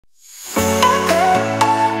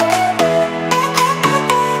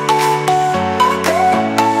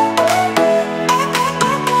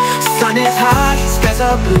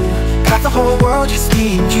are blue. Got the whole world just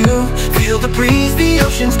me and you. Feel the breeze, the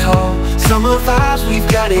ocean's call. Summer vibes, we've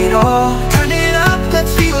got it all. Turn it up,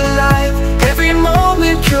 let's feel alive. Every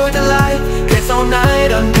moment pure delight. Dance all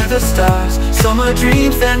night under the stars. Summer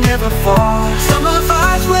dreams that never fall. Summer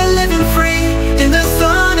vibes, we're living free. In the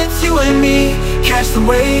sun, it's you and me. Catch the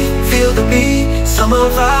wave, feel the beat. Summer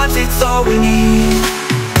vibes, it's all we need.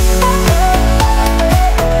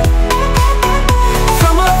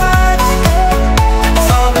 Summer vibes, it's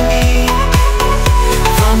all we need.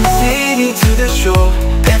 From the city to the shore,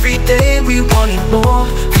 every day we want it more.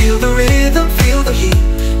 Feel the rhythm, feel the heat.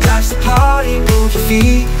 Life's a party, move your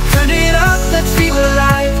feet. Turn it up, let's feel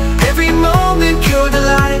alive. Every moment pure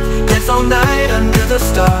delight. Dance all night under the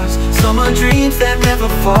stars. Summer dreams that never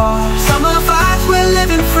fall. Summer vibes, we're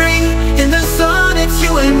living free. In the sun, it's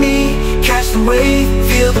you and me. Catch the wave,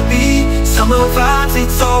 feel the beat. Summer vibes,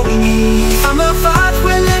 it's all we need. Summer vibes,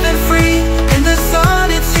 we're living free. In the sun,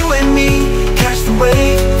 it's you and me. Catch the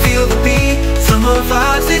wave, feel the beat. Summer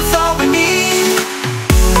vibes, it's all we need.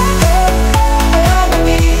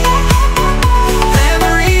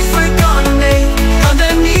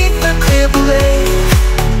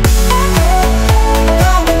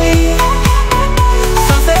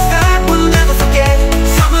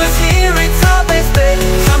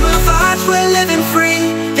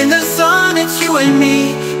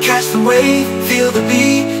 Wave, feel the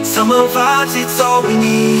beat. Summer vibes, it's all we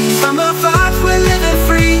need. Summer vibes, we're living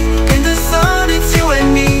free. In the sun, it's you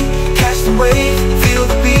and me. Catch the wave, feel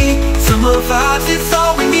the beat. Summer vibes, it's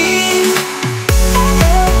all we need.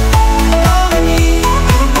 All we need.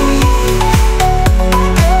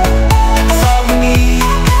 It's all we need.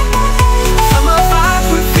 Summer vibes,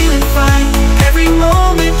 we're feeling fine. Every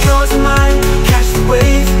moment yours and mine. Catch the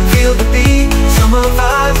wave, feel the beat. Summer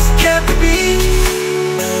vibes, can't be beat.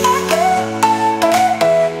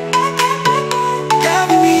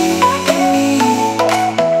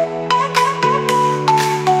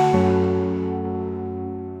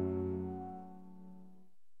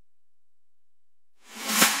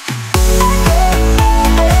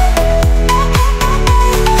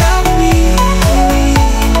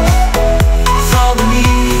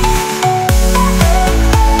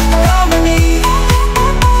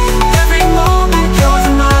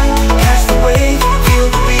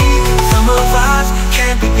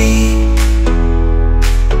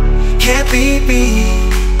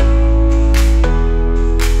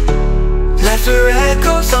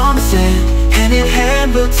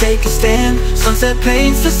 Take a stand, sunset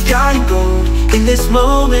paints the sky gold. In this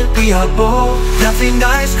moment we are bold. Nothing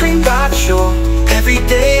ice cream by the shore. Every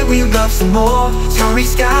day we love some more. Starry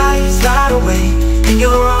skies light away. In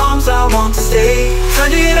your arms I want to stay.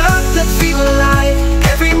 Turn it up, let's feel alive.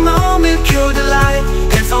 Every moment pure delight.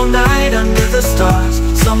 Dance all night under the stars.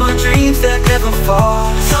 Summer dreams that never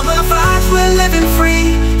fall. Summer vibes, we're living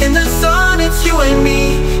free. In the sun, it's you and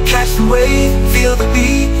me. Catch the wave, feel the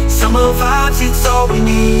beat. Summer vibes, it's all we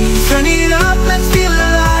need. Turn it up, let's feel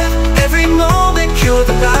alive. Every moment pure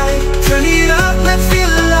delight. Turn it up, let's feel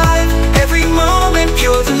alive. Every moment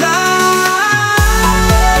pure delight.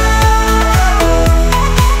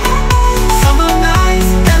 Summer nights,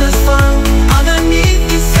 endless fun. Underneath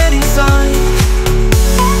the setting sun.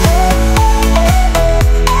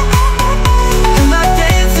 And my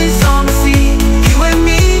dance is on the sea. You and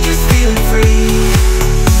me just feeling free.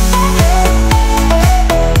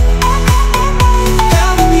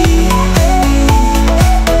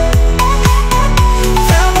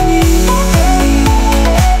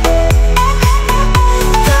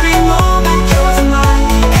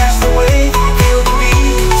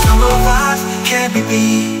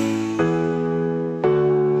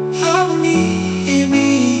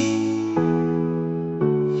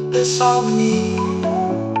 That's all we need.